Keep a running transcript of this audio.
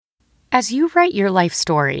As you write your life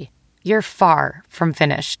story, you're far from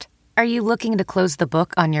finished. Are you looking to close the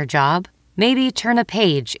book on your job? Maybe turn a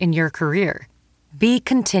page in your career? Be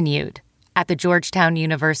continued at the Georgetown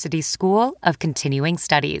University School of Continuing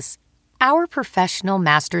Studies. Our professional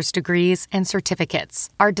master's degrees and certificates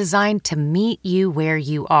are designed to meet you where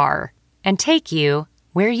you are and take you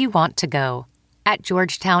where you want to go. At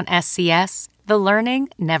Georgetown SCS, the learning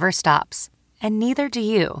never stops, and neither do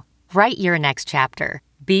you. Write your next chapter.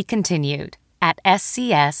 Be continued at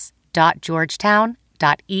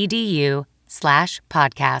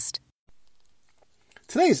scs.georgetown.edu/podcast.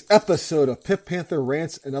 Today's episode of Pitt Panther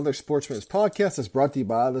Rants and Other Sportsmen's Podcast is brought to you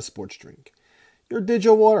by the Sports Drink, your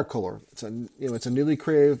digital watercolor. It's a newly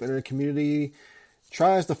creative internet community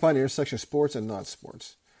tries to find the intersection of sports and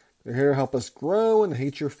non-sports. They're here to help us grow and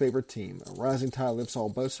hate your favorite team. A rising tide lifts all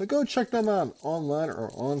boats, so go check them out online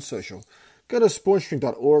or on social. Go to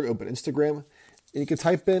sportsdrink.org, open Instagram, and you can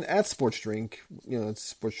type in @sportsdrink. It's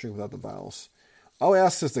Sports Drink without the vowels. All we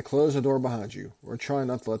ask is to close the door behind you. We're trying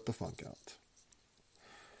not to let the funk out.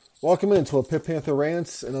 Welcome into a Pitt Panther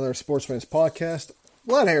Rants and Other Sportsmen's Podcast.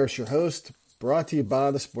 Vlad Harris, your host, brought to you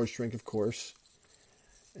by the Sports Drink, of course.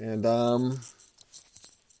 And, Eagleson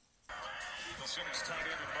is tight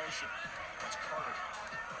end in motion. That's Carter.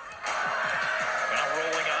 Now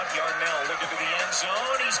rolling out, Yarnell looking to the end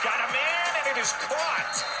zone. He's got a man, and it is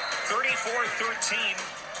caught. 34-13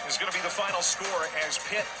 is going to be the final score as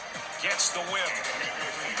Pitt gets the win.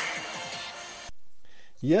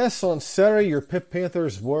 Yes, on Saturday, your Pitt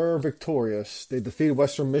Panthers were victorious. They defeated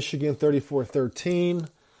Western Michigan 34-13.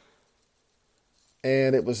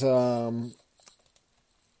 And it was, the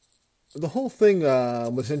whole thing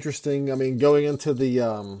was interesting. I mean, going into the,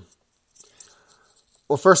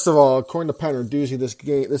 well, first of all, according to Pat Narduzzi,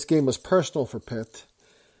 this game was personal for Pitt,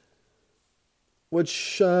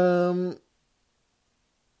 which kind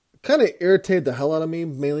of irritated the hell out of me,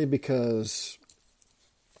 mainly because,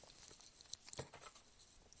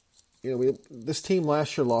 this team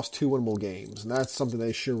last year lost 2 winnable games, and that's something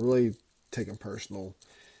they should really take in personal.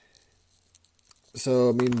 So,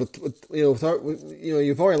 I mean, you've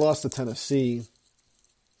already lost to Tennessee.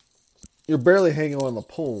 You're barely hanging on the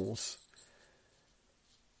polls.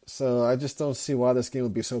 So, I just don't see why this game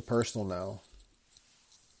would be so personal now.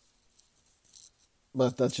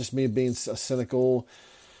 But that's just me being a cynical,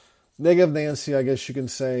 negative Nancy, I guess you can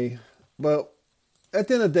say. But at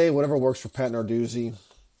the end of the day, whatever works for Pat Narduzzi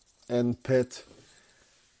and Pitt.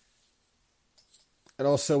 And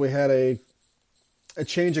also, we had a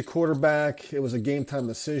change of quarterback. It was a game-time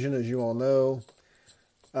decision, as you all know.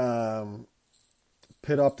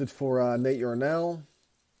 Pitt opted for Nate Yarnell.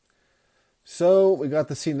 So we got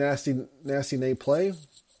to see nasty Nate play.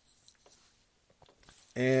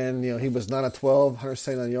 And, he was 9 of 12,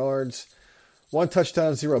 179 yards. 1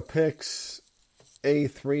 touchdown, 0 picks. A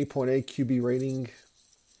 3.8 QB rating.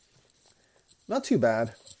 Not too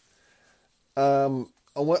bad. On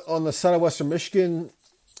the side of Western Michigan,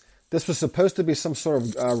 this was supposed to be some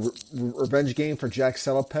sort of revenge game for Jack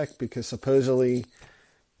Salopek because supposedly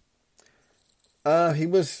he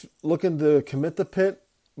was looking to commit to Pitt,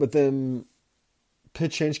 but then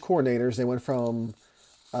Pitt changed coordinators. They went from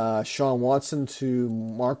Sean Watson to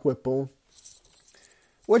Mark Whipple,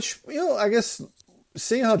 which, I guess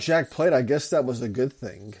seeing how Jack played, I guess that was a good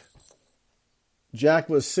thing. Jack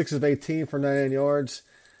was 6 of 18 for 99 yards,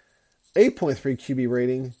 8.3 QB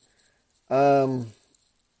rating.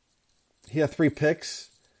 He had 3 picks,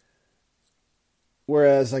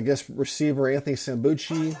 whereas I guess receiver Anthony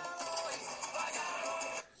Sambucci,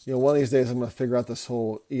 one of these days I'm going to figure out this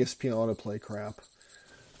whole ESPN autoplay crap.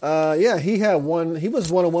 He had 1. He was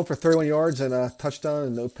 1-1 for 31 yards and a touchdown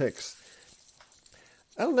and no picks.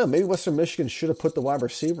 I don't know. Maybe Western Michigan should have put the wide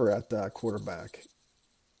receiver at quarterback,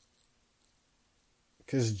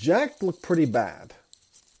 because Jack looked pretty bad.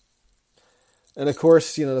 And of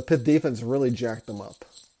course, the Pitt defense really jacked them up.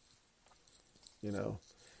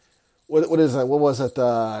 What is that? What was it?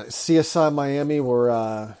 CSI Miami,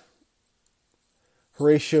 where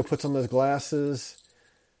Horatio puts on his glasses.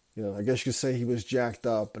 I guess you could say he was jacked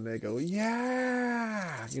up, and they go,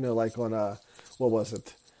 yeah. Like on what was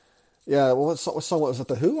it? Yeah, what song was it?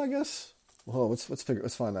 The Who, I guess. Well, let's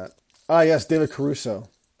find that. Ah, yes, David Caruso.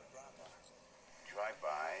 Drive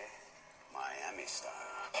by Miami style.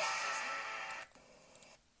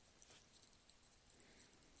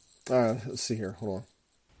 All right, let's see here. Hold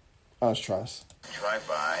on. Let's try this. Drive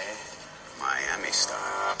by Miami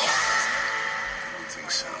style. I don't think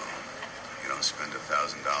so. You don't spend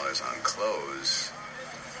 $1,000 on clothes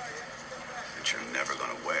that you're never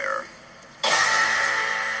going to wear.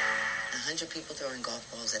 100 people throwing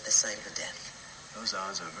golf balls at the site of death. Those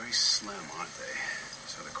odds are very slim, aren't they?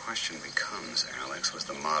 So the question becomes, Alex, was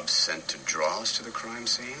the mob sent to draw us to the crime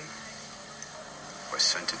scene? Or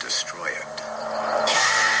sent to destroy it?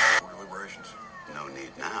 Deliberations. No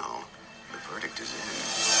need now. The verdict is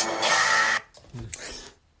in.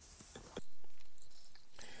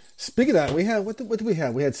 Speaking of that, we had what did we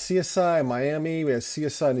have? We had CSI Miami. We had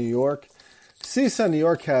CSI New York. CSI New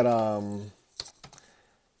York had the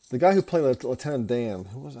guy who played Lieutenant Dan.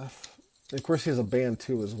 Who was that? Of course, he has a band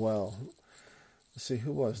too as well. Let's see,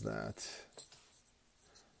 who was that?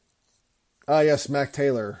 Ah, yes, Mac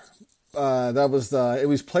Taylor. That was it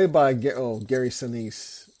was played by Gary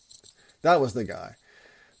Sinise. That was the guy.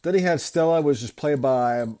 Then he had Stella, which was played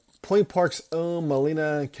by Point Park's own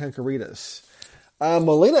Melina Kankarides.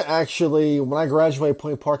 Melina actually, when I graduated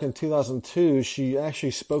Point Park in 2002, she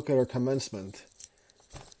actually spoke at her commencement.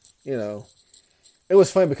 You know, it was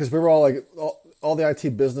funny because we were all like, all the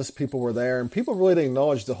IT business people were there, and people really didn't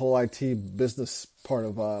acknowledge the whole IT business part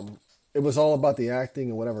of, it was all about the acting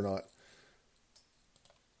and whatever not.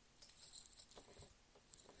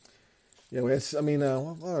 Yeah, we had,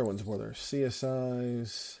 what other ones were there?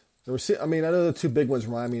 CSIs. There were, I know the two big ones,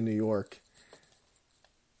 Miami and New York.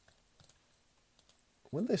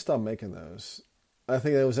 When did they stop making those? I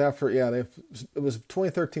think it was after, it was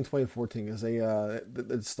 2013, 2014, because they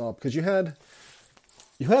stopped. Because you had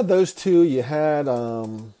those two, you had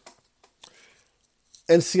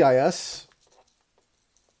NCIS.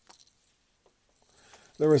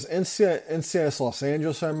 There was NCIS Los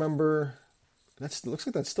Angeles, I remember. It looks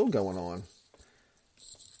like that's still going on.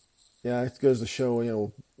 Yeah, it goes to show,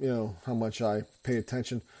 you know how much I pay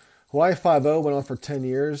attention. Hawaii Five-0 went on for 10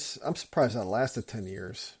 years. I'm surprised that lasted 10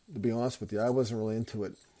 years, to be honest with you. I wasn't really into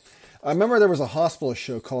it. I remember there was a hospital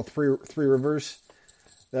show called Three Rivers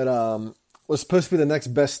that was supposed to be the next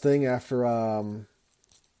best thing after,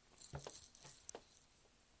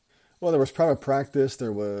 there was Private Practice,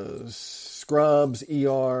 there was Scrubs,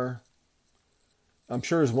 ER. I'm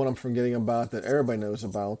sure there's one I'm forgetting about that everybody knows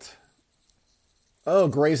about. Oh,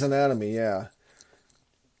 Grey's Anatomy, yeah.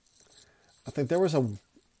 I think there was a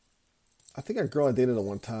girl I dated at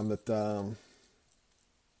one time that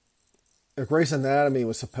if Grey's Anatomy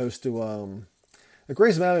was supposed to, if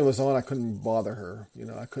Grey's Anatomy was on, I couldn't bother her. You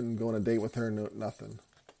know, I couldn't go on a date with her, nothing.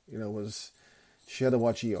 You know, she had to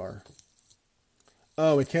watch ER.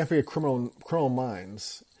 Oh, we can't forget Criminal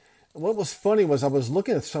Minds. And what was funny was I was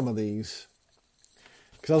looking at some of these,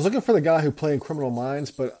 because I was looking for the guy who played in Criminal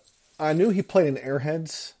Minds, but I knew he played in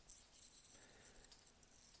Airheads.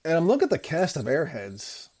 And I'm looking at the cast of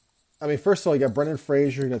Airheads. I mean, first of all, you got Brendan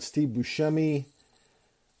Fraser, you got Steve Buscemi,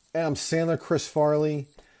 Adam Sandler, Chris Farley.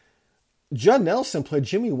 Judd Nelson played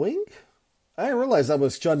Jimmy Wink? I didn't realize that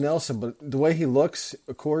was Judd Nelson, but the way he looks,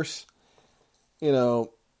 of course, you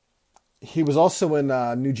know, he was also in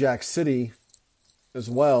New Jack City as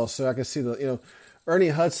well, so I can see Ernie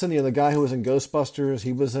Hudson, the guy who was in Ghostbusters,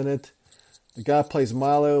 he was in it. The guy who plays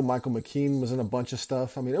Milo, Michael McKean, was in a bunch of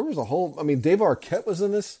stuff. I mean, there was Dave Arquette was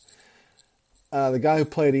in this. The guy who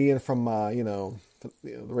played Ian from, the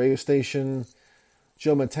radio station.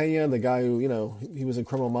 Joe Mantegna, the guy who, he was in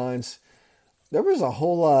Criminal Minds. There was a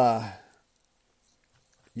whole,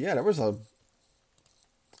 there was a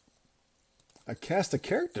cast of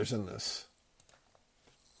characters in this.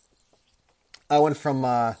 I went from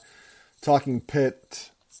talking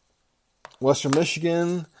Pitt, Western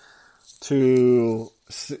Michigan, to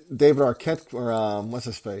David Arquette, or what's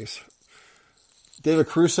his face? David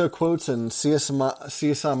Caruso quotes in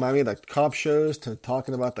CSI Miami, the cop shows, to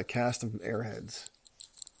talking about the cast of Airheads.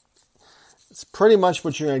 It's pretty much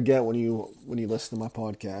what you're going to get when you listen to my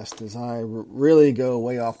podcast, is I really go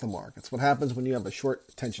way off the mark. It's what happens when you have a short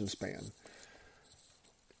attention span.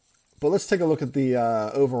 But let's take a look at the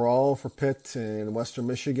overall for Pitt and Western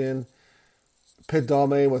Michigan. Pitt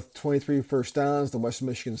dominated with 23 first downs, the Western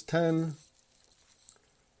Michigan's 10.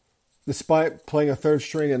 Despite playing a third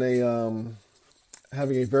string and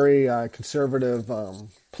having a very conservative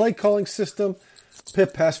play calling system,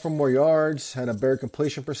 Pitt passed for more yards, had a better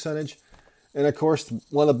completion percentage. And of course,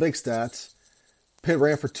 one of the big stats, Pitt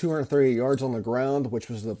ran for 238 yards on the ground, which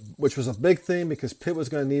was a big thing because Pitt was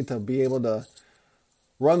going to need to be able to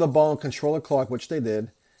run the ball and control the clock, which they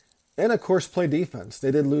did. And of course, play defense.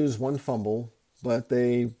 They did lose one fumble, but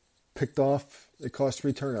they it caused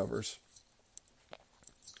 3 turnovers.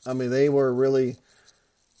 I mean, they were really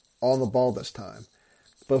on the ball this time.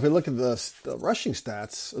 But if we look at the rushing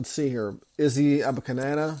stats, let's see here. Izzy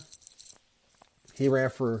Abukanana, he ran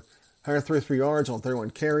for 133 yards on 31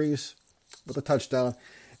 carries with a touchdown.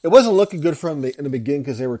 It wasn't looking good for him in the beginning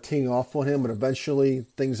because they were teeing off on him, but eventually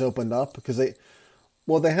things opened up because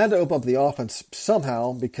Well, they had to open up the offense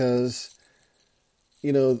somehow because,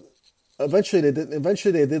 eventually they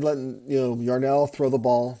did let, Yarnell throw the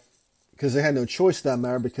ball because they had no choice in that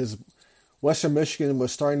matter because Western Michigan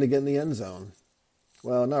was starting to get in the end zone.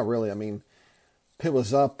 Well, not really. I mean, Pitt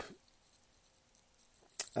was up.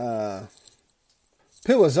 Pitt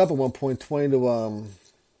was up at one point 20 to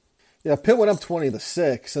Pitt went up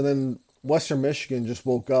 20-6, and then Western Michigan just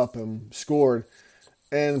woke up and scored.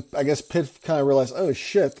 And I guess Pitt kind of realized, oh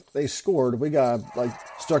shit, they scored. We got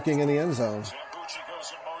start getting in the end zone.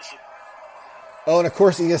 Oh, and of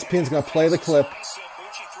course ESPN's going to play the clip.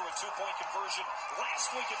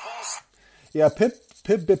 Yeah, Pitt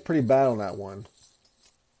bit pretty bad on that one.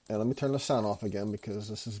 And let me turn the sound off again because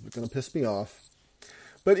this is going to piss me off.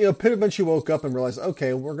 But Pitt eventually woke up and realized,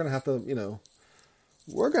 okay, we're going to have to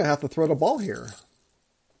throw the ball here.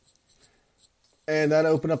 And that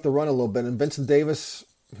opened up the run a little bit. And Vincent Davis,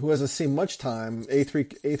 who hasn't seen much time,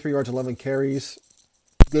 83 yards, 11 carries.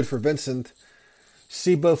 Good for Vincent.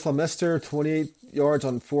 Sebo Flemister, 28 yards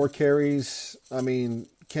on 4 carries. I mean,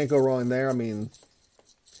 can't go wrong there. I mean,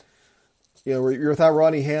 you're without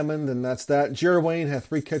Ronnie Hammond, and that's that. Jared Wayne had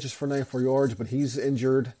 3 catches for 94 yards, but he's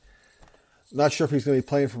injured. Not sure if he's going to be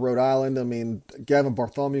playing for Rhode Island. I mean, Gavin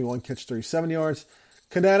Bartholomew, 1 catch, 37 yards.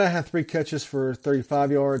 Kanata had 3 catches for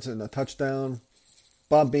 35 yards and a touchdown.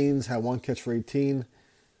 Bob Beans had 1 catch for 18.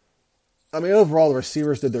 I mean, overall, the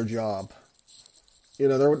receivers did their job.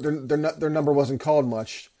 Their number wasn't called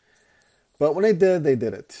much. But when they did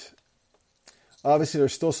it. Obviously,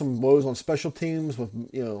 there's still some woes on special teams with,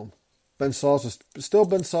 Ben Sauls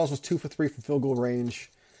was 2 for 3 from field goal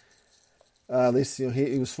range. At least,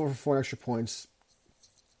 he was 4 for 4 extra points.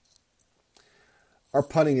 Our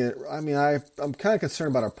punting, I'm kind of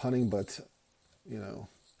concerned about our punting, but,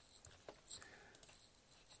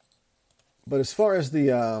 But as far as the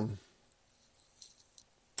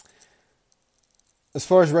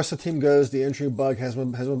rest of the team goes, the injury bug has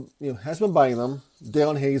been biting them.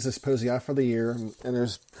 Dalen Hayes is supposedly out for the year, and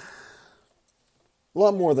there's a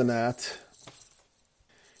lot more than that.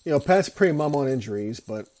 Pat's pretty mum on injuries,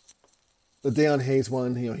 but the Dalen Hayes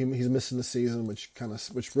one, he's missing the season, which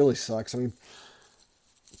really sucks. I mean,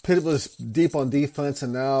 Pitt was deep on defense,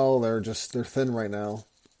 and now they're thin right now.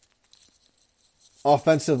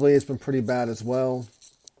 Offensively, it's been pretty bad as well.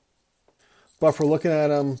 But for looking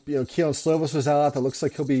at him, Keelan Slovis was out. That looks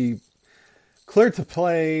like he'll be cleared to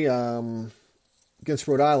play against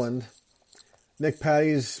Rhode Island. Nick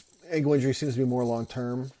Patty's ankle injury seems to be more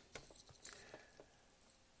long-term.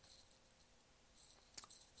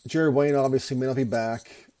 Jared Wayne obviously may not be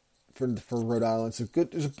back for Rhode Island. So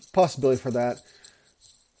there's a possibility for that.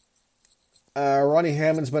 Ronnie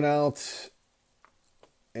Hammond's been out.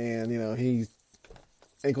 And, he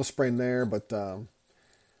ankle sprain there. But then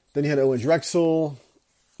you had Owen Drexel,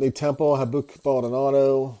 Nate Temple, Habuk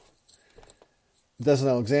Baldonado,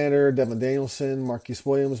 Desmond Alexander, Devin Danielson, Marquise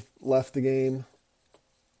Williams left the game.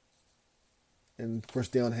 And, of course,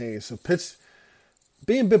 Dalen Hayes. So Pitt's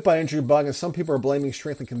being bit by injury bug, and some people are blaming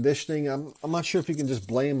strength and conditioning. I'm not sure if you can just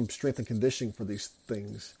blame strength and conditioning for these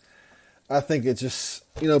things. I think it's just,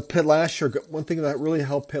 Pitt last year, one thing that really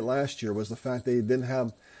helped Pitt last year was the fact they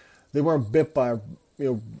weren't bit by,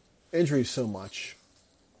 injuries so much.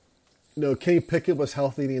 Kenny Pickett was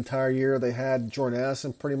healthy the entire year. They had Jordan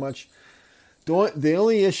Addison pretty much. The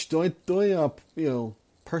only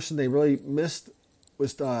person they really missed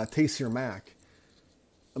was Taysier Mack.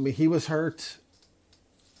 I mean, he was hurt.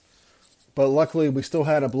 But luckily, we still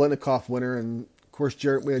had a Blitnikoff winner, and of course,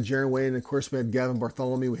 we had Jaron Wayne, and of course, we had Gavin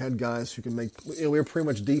Bartholomew. We had guys who can make. We were pretty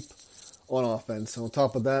much deep on offense. And on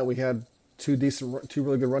top of that, we had two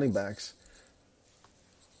really good running backs.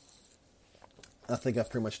 I think I've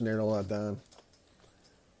pretty much narrowed all that down.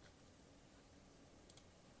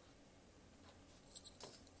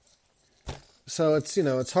 So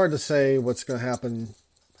it's hard to say what's going to happen.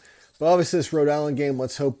 But obviously, this Rhode Island game,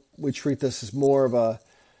 let's hope we treat this as more of a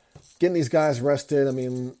getting these guys rested. I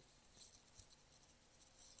mean,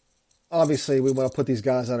 obviously, we want to put these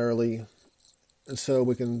guys out early, and so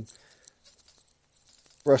we can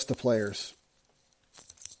rest the players.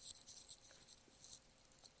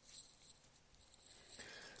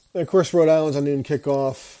 And of course, Rhode Island's on noon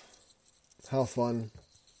kickoff. How fun.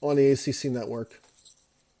 On the ACC network.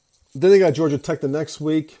 Then they got Georgia Tech the next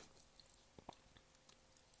week.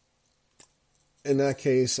 In that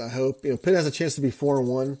case, I hope, Pitt has a chance to be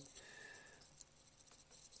 4-1.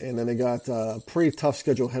 And then they got a pretty tough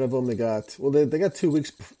schedule ahead of them. They got 2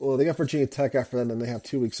 weeks. Well, they got Virginia Tech after that, and then they have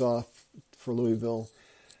 2 weeks off for Louisville.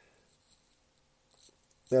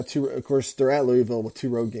 They have two. Of course, they're at Louisville with 2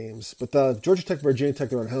 road games. But Georgia Tech, Virginia Tech,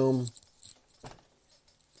 they're at home.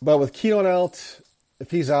 But with Keon out,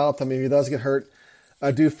 if he's out, I mean, if he does get hurt,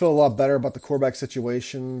 I do feel a lot better about the quarterback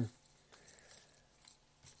situation.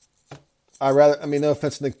 No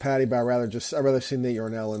offense to Nick Patty, but I'd rather see Nate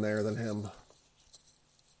Yarnell in there than him.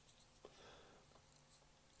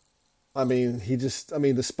 I mean,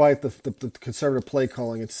 despite the conservative play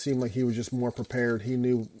calling, it seemed like he was just more prepared. He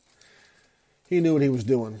knew what he was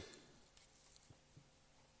doing.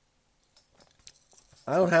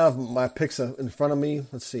 I don't have my picks in front of me.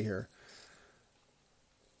 Let's see here.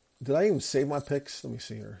 Did I even save my picks? Let me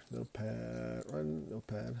see here. Notepad. Run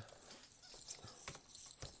Notepad.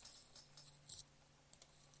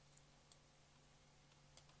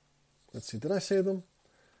 Let's see. Did I save them?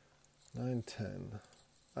 9, 10.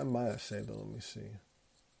 I might have saved them. Let me see.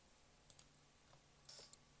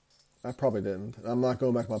 I probably didn't. I'm not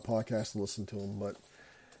going back to my podcast to listen to them, but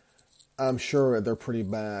I'm sure they're pretty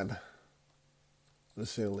bad, to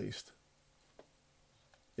say the least.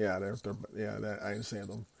 Yeah, I didn't save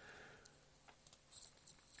them.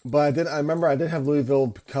 But I remember I did have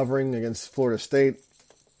Louisville covering against Florida State.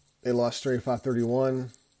 They lost 35-31.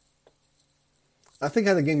 I think I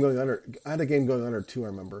had a game going under too, I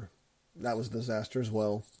remember. That was a disaster as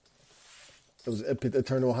well. It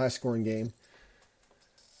turned to a high-scoring game.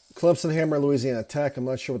 Clemson hammered Louisiana Tech. I'm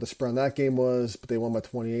not sure what the spread on that game was, but they won by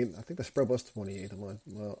 28. I think the spread was 28.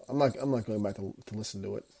 I'm not going back to listen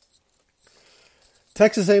to it.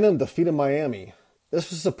 Texas A&M defeated Miami. This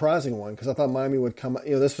was a surprising one because I thought Miami would come.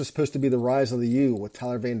 This was supposed to be the rise of the U with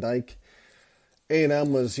Tyler Van Dyke.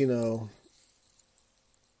 A&M was,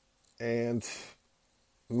 and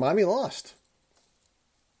Miami lost.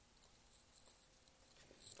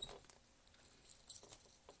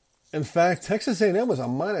 In fact, Texas A&M was a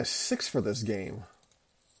 -6 for this game,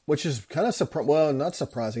 which is kind of not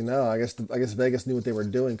surprising now. I guess Vegas knew what they were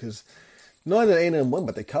doing because not only did A&M win,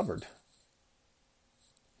 but they covered.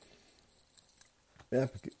 Yeah,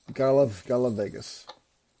 gotta love Vegas.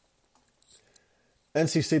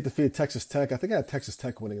 NC State defeated Texas Tech. I think I had Texas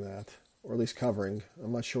Tech winning that, or at least covering.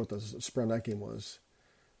 I'm not sure what the spread on that game was.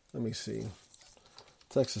 Let me see.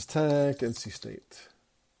 Texas Tech, NC State.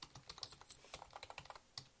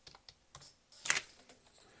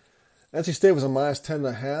 NC State was a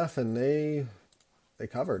 -10.5, and they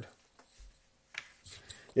covered.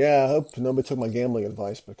 Yeah, I hope nobody took my gambling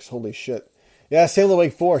advice because holy shit. Yeah, same with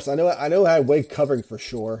Wake Forest. I know I had Wake covering for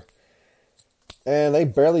sure. And they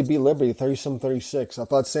barely beat Liberty, 37-36. I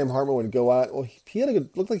thought Sam Hartman would go out. Well,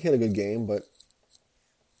 looked like he had a good game, but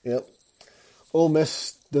yep. Ole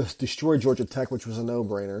Miss destroyed Georgia Tech, which was a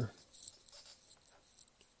no-brainer.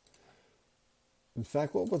 In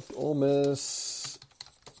fact, what with Ole Miss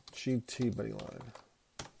GT betting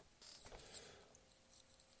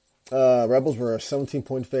line? Rebels were a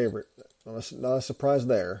 17-point favorite. Not a surprise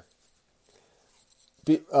there.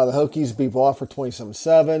 The Hokies beat Wofford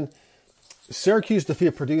 27-7. Syracuse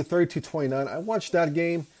defeated Purdue 32-29. I watched that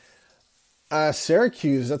game.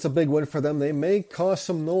 Syracuse, that's a big win for them. They may cause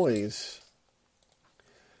some noise.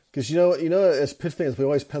 Because, as Pitt fans, we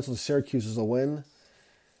always penciled Syracuse as a win.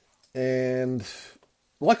 And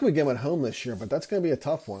luckily we get them at home this year, but that's going to be a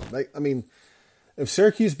tough one. If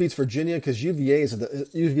Syracuse beats Virginia, because UVA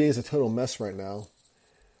is a total mess right now,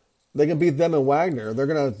 they can beat them and Wagner.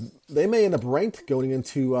 They may end up ranked going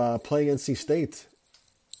into playing NC State.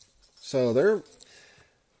 So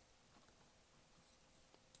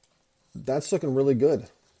that's looking really good.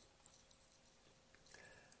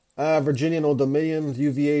 Virginia and Old Dominion.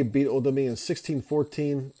 UVA beat Old Dominion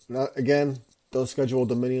 16-14. Again, don't schedule Old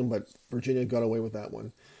Dominion, but Virginia got away with that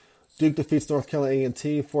one. Duke defeats North Carolina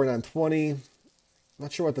A&T 49-20.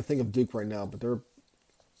 Not sure what to think of Duke right now, but they're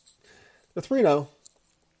 3-0.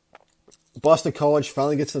 Boston College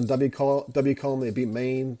finally gets to the W column. They beat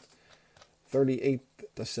Maine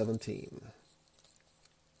 38-17.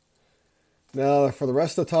 Now, for the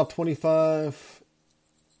rest of the top 25,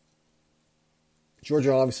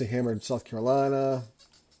 Georgia obviously hammered South Carolina.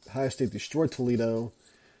 Ohio State destroyed Toledo.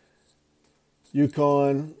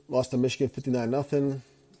 UConn lost to Michigan 59-0.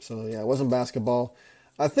 So, yeah, it wasn't basketball.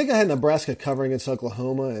 I think I had Nebraska covering against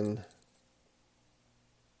Oklahoma, and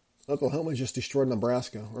Oklahoma just destroyed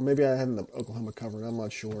Nebraska. Or maybe I had Oklahoma covering. I'm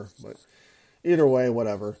not sure. But either way,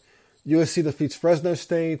 whatever. USC defeats Fresno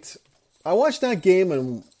State. I watched that game,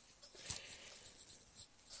 and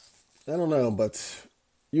I don't know, but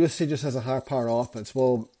USC just has a high-powered offense.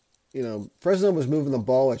 Well, Fresno was moving the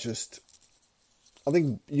ball. It's just, I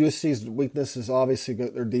think USC's weakness is obviously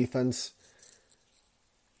their defense.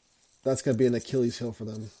 That's going to be an Achilles heel for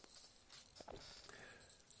them.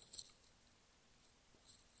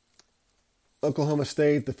 Oklahoma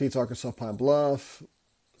State defeats Arkansas Pine Bluff.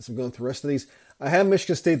 So I'm going through the rest of these. I have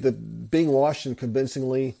Michigan State being Washington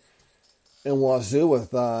convincingly, and Wazoo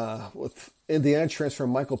with Indiana transfer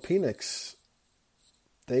Michael Penix.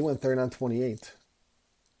 They went 39-28.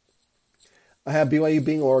 I have BYU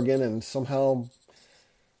being Oregon, and somehow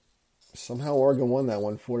Oregon won that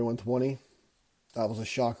one, 41-20. That was a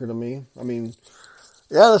shocker to me. I mean,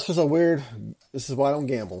 yeah, this is why I don't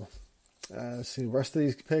gamble. Let's see the rest of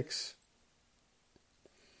these picks.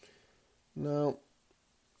 No.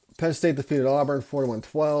 Penn State defeated Auburn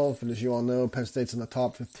 41-12, and as you all know, Penn State's in the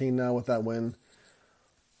top 15 now with that win.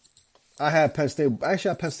 I had Penn State.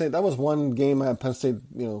 That was one game I had Penn State,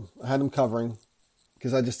 I had them covering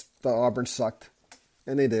because I just thought Auburn sucked,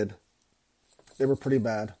 and they did. They were pretty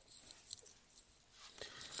bad.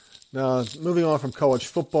 Now, moving on from college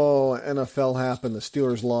football, NFL happened. The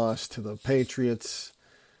Steelers lost to the Patriots.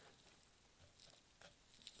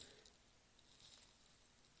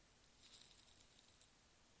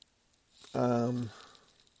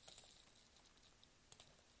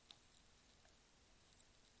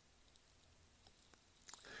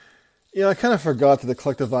 I kind of forgot that the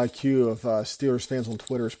collective IQ of Steelers fans on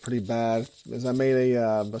Twitter is pretty bad. As I made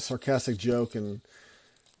a sarcastic joke, and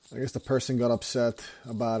I guess the person got upset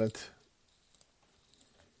about it.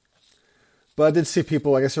 But I did see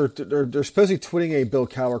people, I guess they're supposedly tweeting a Bill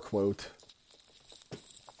Cowher quote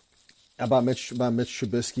about Mitch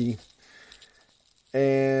Trubisky.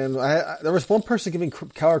 And there was one person giving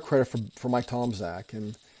Cowher credit for Mike Tomczak,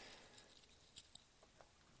 and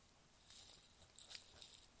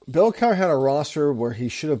Bill Cowher had a roster where he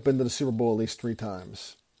should have been to the Super Bowl at least 3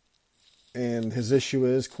 times. And his issue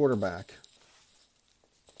is quarterback.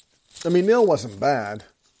 I mean, Neil wasn't bad.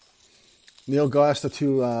 Neil got us the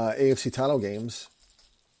 2 AFC title games.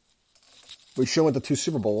 We should went to 2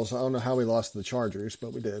 Super Bowls. I don't know how we lost to the Chargers,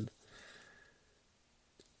 but we did.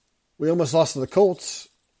 We almost lost to the Colts.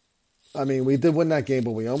 I mean, we did win that game,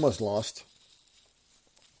 but we almost lost.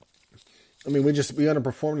 I mean, we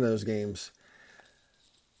underperformed in those games.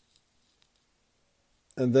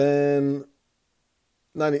 And then,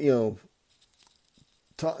 O'Donnell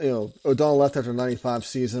left after the 95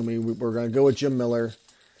 season. We were going to go with Jim Miller.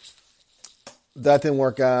 That didn't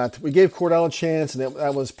work out. We gave Cordell a chance, and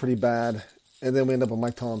that was pretty bad. And then we ended up with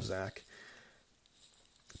Mike Tomczak.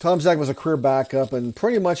 Tomczak was a career backup, and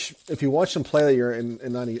pretty much, if you watch him play that year in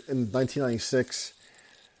 1996,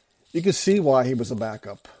 you can see why he was a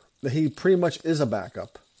backup. That he pretty much is a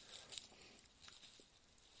backup.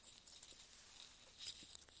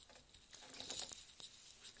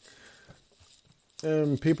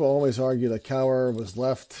 And people always argue that Cowher was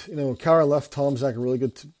left. Cowher left Tomczak a really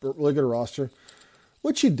good roster,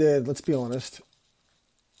 which he did. Let's be honest.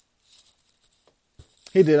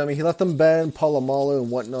 He did. I mean, he left them Ben, Polamalu,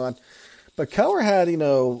 and whatnot. But Cowher had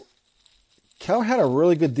a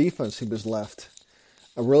really good defense. He was left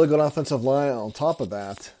a really good offensive line on top of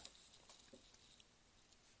that.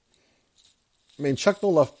 I mean, Chuck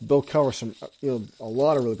Noll left Bill Cowher a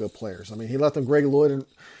lot of really good players. I mean, he left them Greg Lloyd,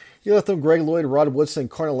 Rod Woodson, and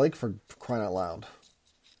Carnell Lake for crying out loud.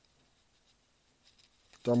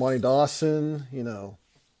 Darmonte Dawson,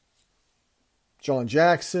 John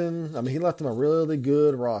Jackson. I mean, he left them a really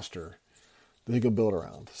good roster that he could build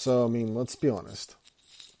around. So, I mean, let's be honest.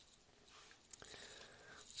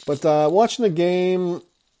 But watching the game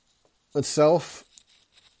itself,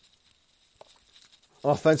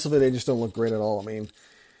 offensively, they just don't look great at all. I mean,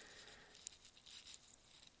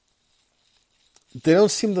 they don't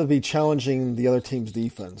seem to be challenging the other team's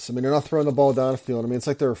defense. I mean, they're not throwing the ball downfield. I mean, it's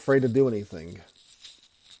like they're afraid to do anything.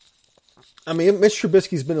 I mean, Mitch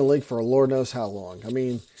Trubisky's been in the league for Lord knows how long. I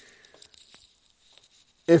mean,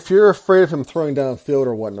 if you're afraid of him throwing downfield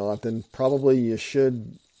or whatnot, then probably you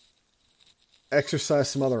should exercise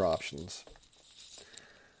some other options.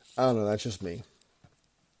 I don't know. That's just me.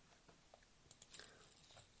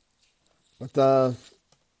 But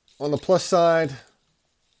on the plus side,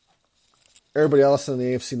 everybody else in the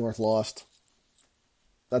AFC North lost.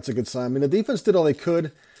 That's a good sign. I mean, the defense did all they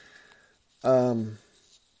could.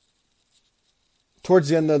 Towards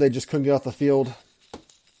the end, though, they just couldn't get off the field.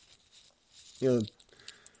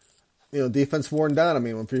 Defense worn down. I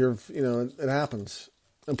mean, it happens.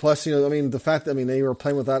 And plus, the fact that, they were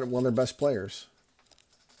playing without one of their best players.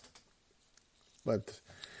 But,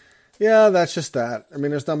 yeah, that's just that. I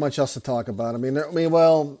mean, there's not much else to talk about.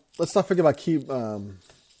 Let's not forget about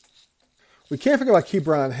we can't forget about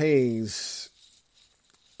Ke'Bryan Hayes,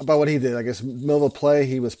 about what he did. I guess, middle of the play,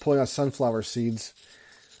 he was pulling out sunflower seeds.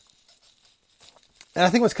 And I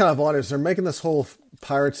think what's kind of odd is they're making this whole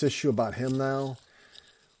Pirates issue about him now,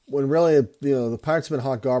 when really, the Pirates have been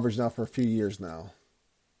hot garbage now for a few years now.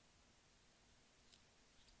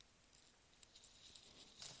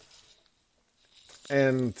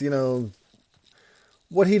 And, you know,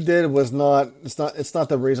 what he did was it's not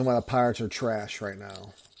the reason why the Pirates are trash right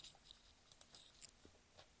now.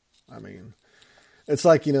 I mean, it's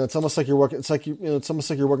like, you know, it's almost like you're working for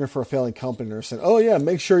a failing company. They're saying, "Oh yeah,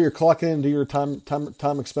 make sure you're clocking into your time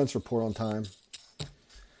expense report on time."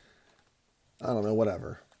 I don't know,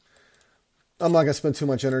 whatever. I'm not gonna spend too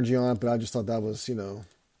much energy on it, but I just thought that was, you know.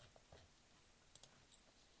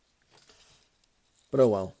 But oh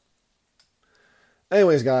well.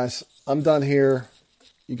 Anyways, guys, I'm done here.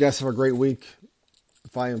 You guys have a great week.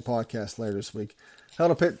 If I am podcast later this week. Hell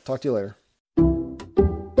to Pitt. Talk to you later.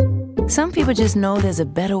 Some people just know there's a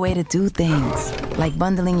better way to do things, like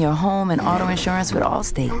bundling your home and auto insurance with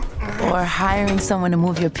Allstate, or hiring someone to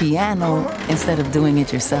move your piano instead of doing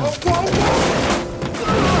it yourself.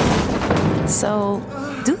 So,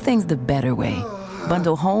 do things the better way.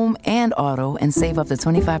 Bundle home and auto and save up to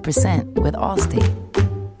 25% with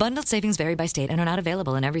Allstate. Bundled savings vary by state and are not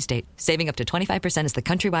available in every state. Saving up to 25% is the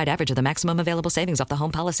countrywide average of the maximum available savings off the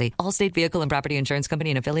home policy. Allstate Vehicle and Property Insurance Company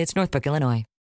and Affiliates, Northbrook, Illinois.